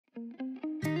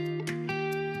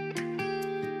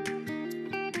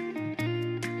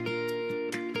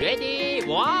Ready?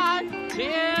 1,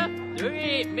 2,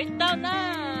 3, 没到呢！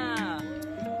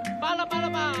罢了罢了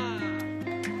吧！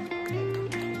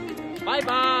拜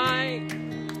拜。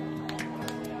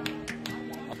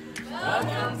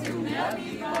Welcome to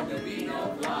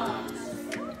meldybaldovinovlogs.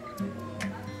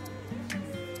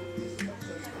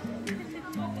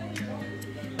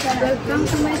 Welcome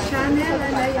to my channel,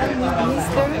 and I am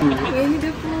Mr. Winnie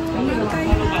the Pooh.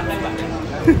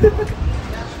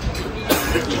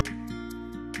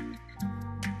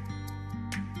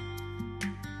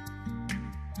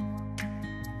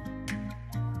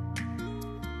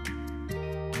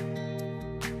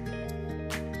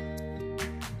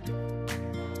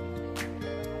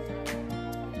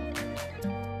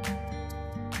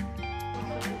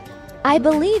 I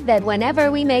believe that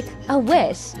whenever we make a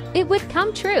wish, it would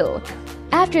come true.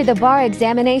 After the bar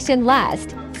examination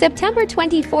last September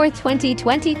 24,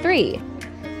 2023,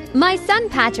 my son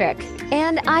Patrick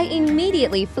and I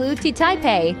immediately flew to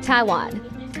Taipei, Taiwan,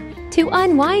 to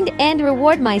unwind and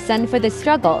reward my son for the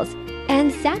struggles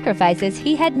and sacrifices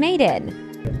he had made in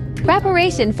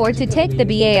preparation for to take the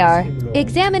BAR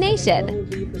examination.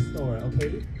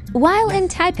 While in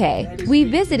Taipei, we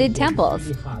visited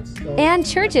temples and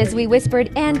churches we whispered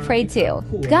and prayed to.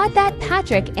 God that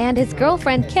Patrick and his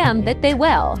girlfriend Kim that they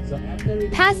will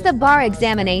pass the bar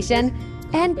examination,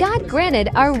 and God granted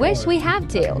our wish we have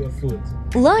to.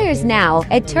 Lawyers now,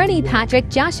 Attorney Patrick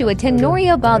Joshua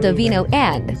Tenorio Baldovino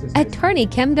and Attorney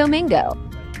Kim Domingo.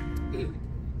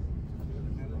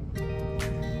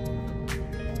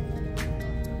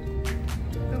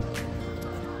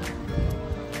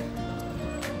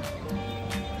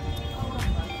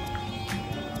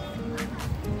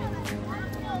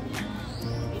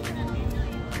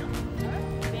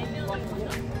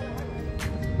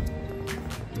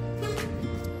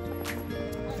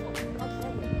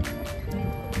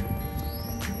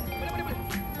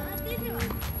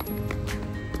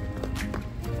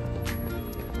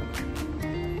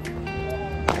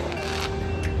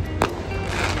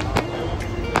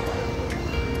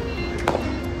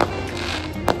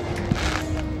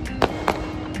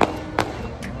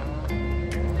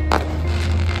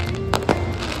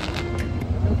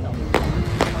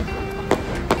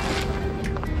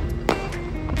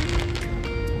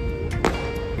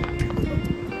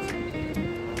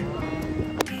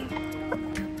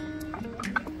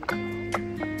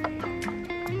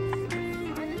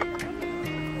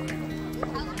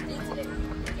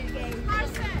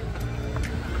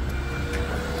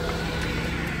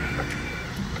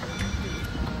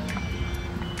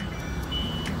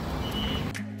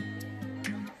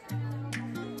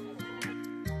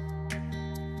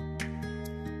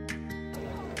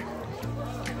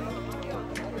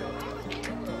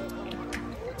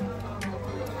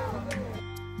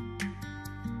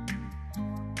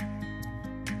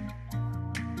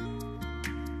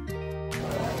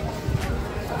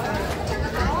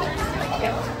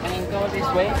 Go this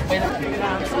way.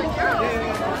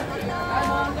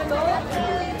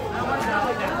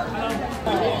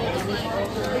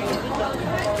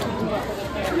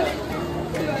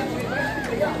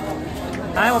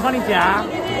来，我帮你夹。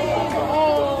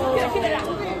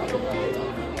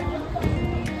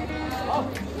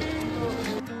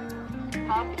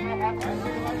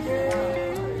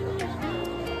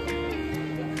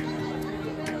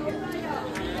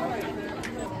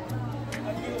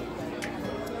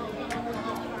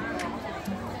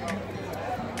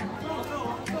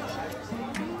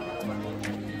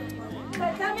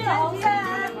上面红色啊，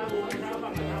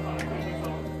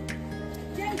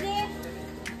现金。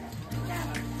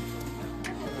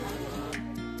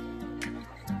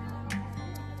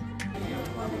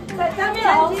上面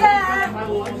红色啊，他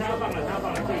放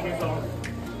了，这边收。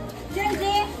现金。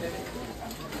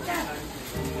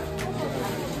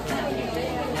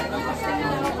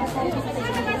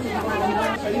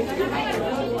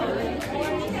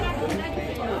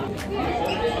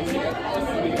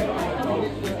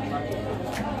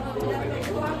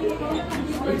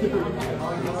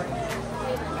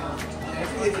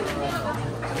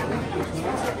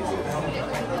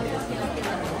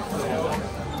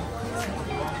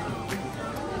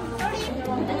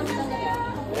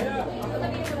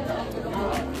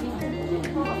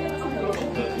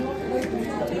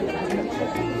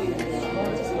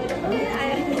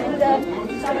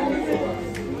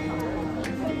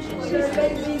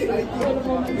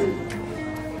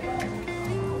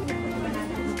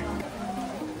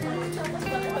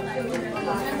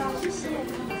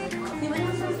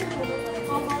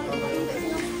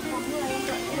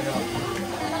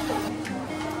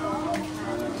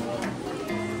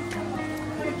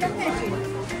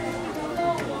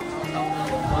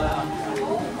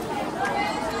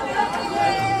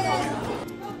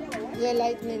Yeah,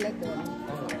 light nila doon.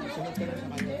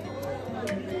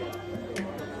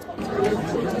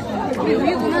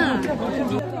 Review na.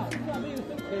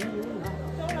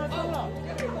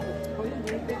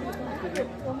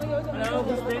 Hello,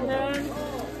 Miss Brandon.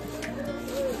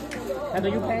 And do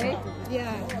you pay?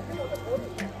 Yeah.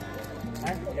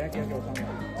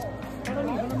 Follow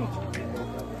me, follow me.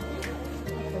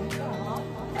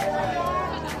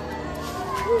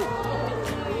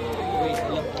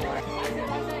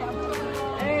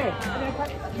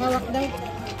 Hawak daw.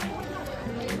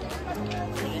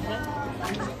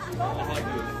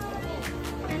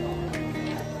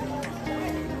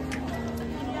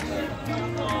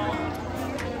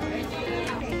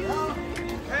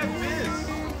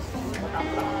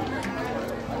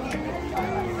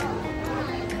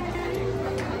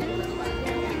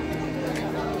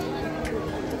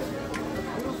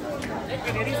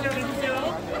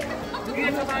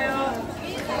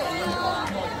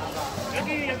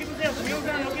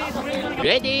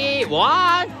 Ready?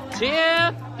 1, 2,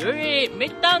 3,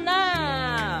 midtown na!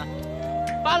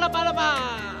 Pala, pala, pa!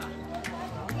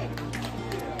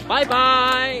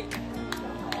 Bye-bye!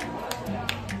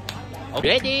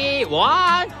 Ready?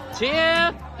 1, 2,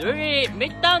 3,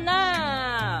 midtown na!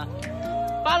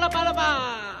 Pala, pala, pa!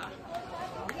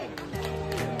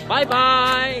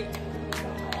 Bye-bye!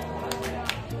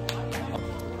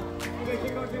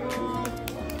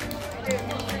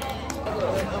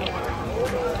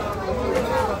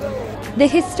 The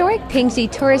historic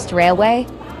Pingxi Tourist Railway,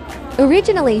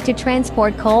 originally to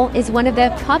transport coal, is one of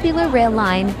the popular rail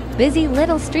line busy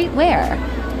little street where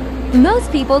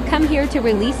most people come here to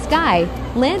release Sky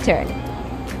Lantern.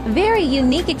 Very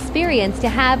unique experience to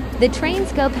have the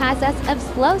trains go past us of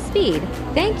slow speed.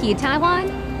 Thank you, Taiwan.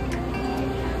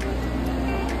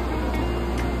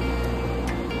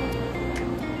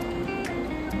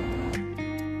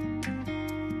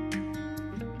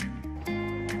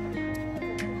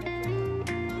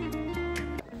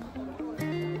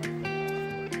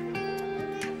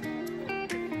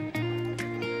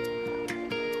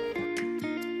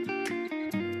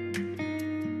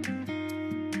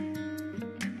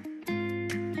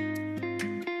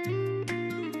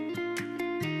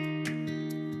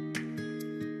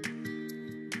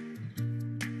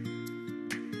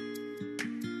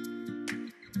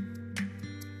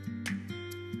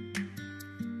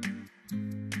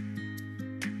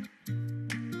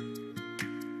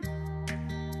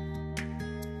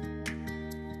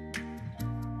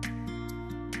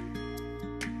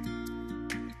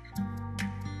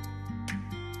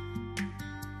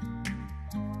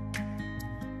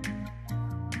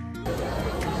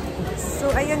 So,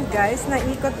 ayan guys,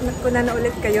 naikot ko na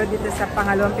ulit kayo dito sa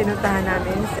pangalawang pinuntahan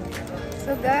namin.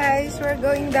 So guys, we're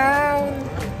going down.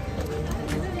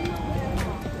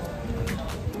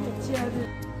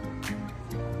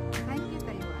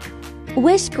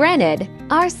 Wish granted,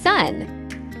 our son.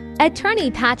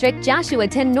 Attorney Patrick Joshua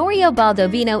Tenorio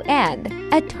Baldovino and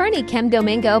Attorney Kim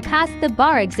Domingo passed the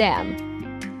bar exam,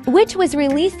 which was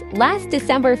released last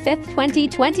December 5th,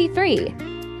 2023.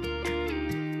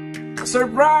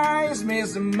 Surprise,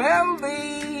 Miss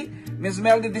Meldy! Miss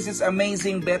Meldy, this is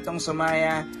amazing, Betong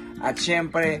Sumaya. At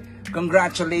syempre,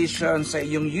 congratulations sa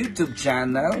iyong YouTube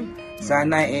channel.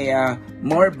 Sana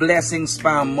more blessings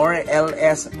pa, more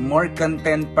LS, more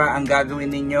content pa ang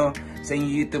gagawin ninyo sa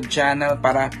inyong YouTube channel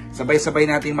para sabay-sabay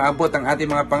nating maabot ang ating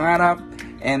mga pangarap.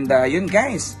 And yun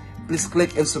guys, please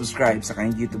click and subscribe sa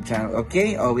kanyang YouTube channel.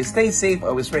 Okay? Always stay safe,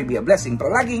 always pray, be a blessing.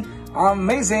 Palaging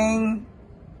amazing!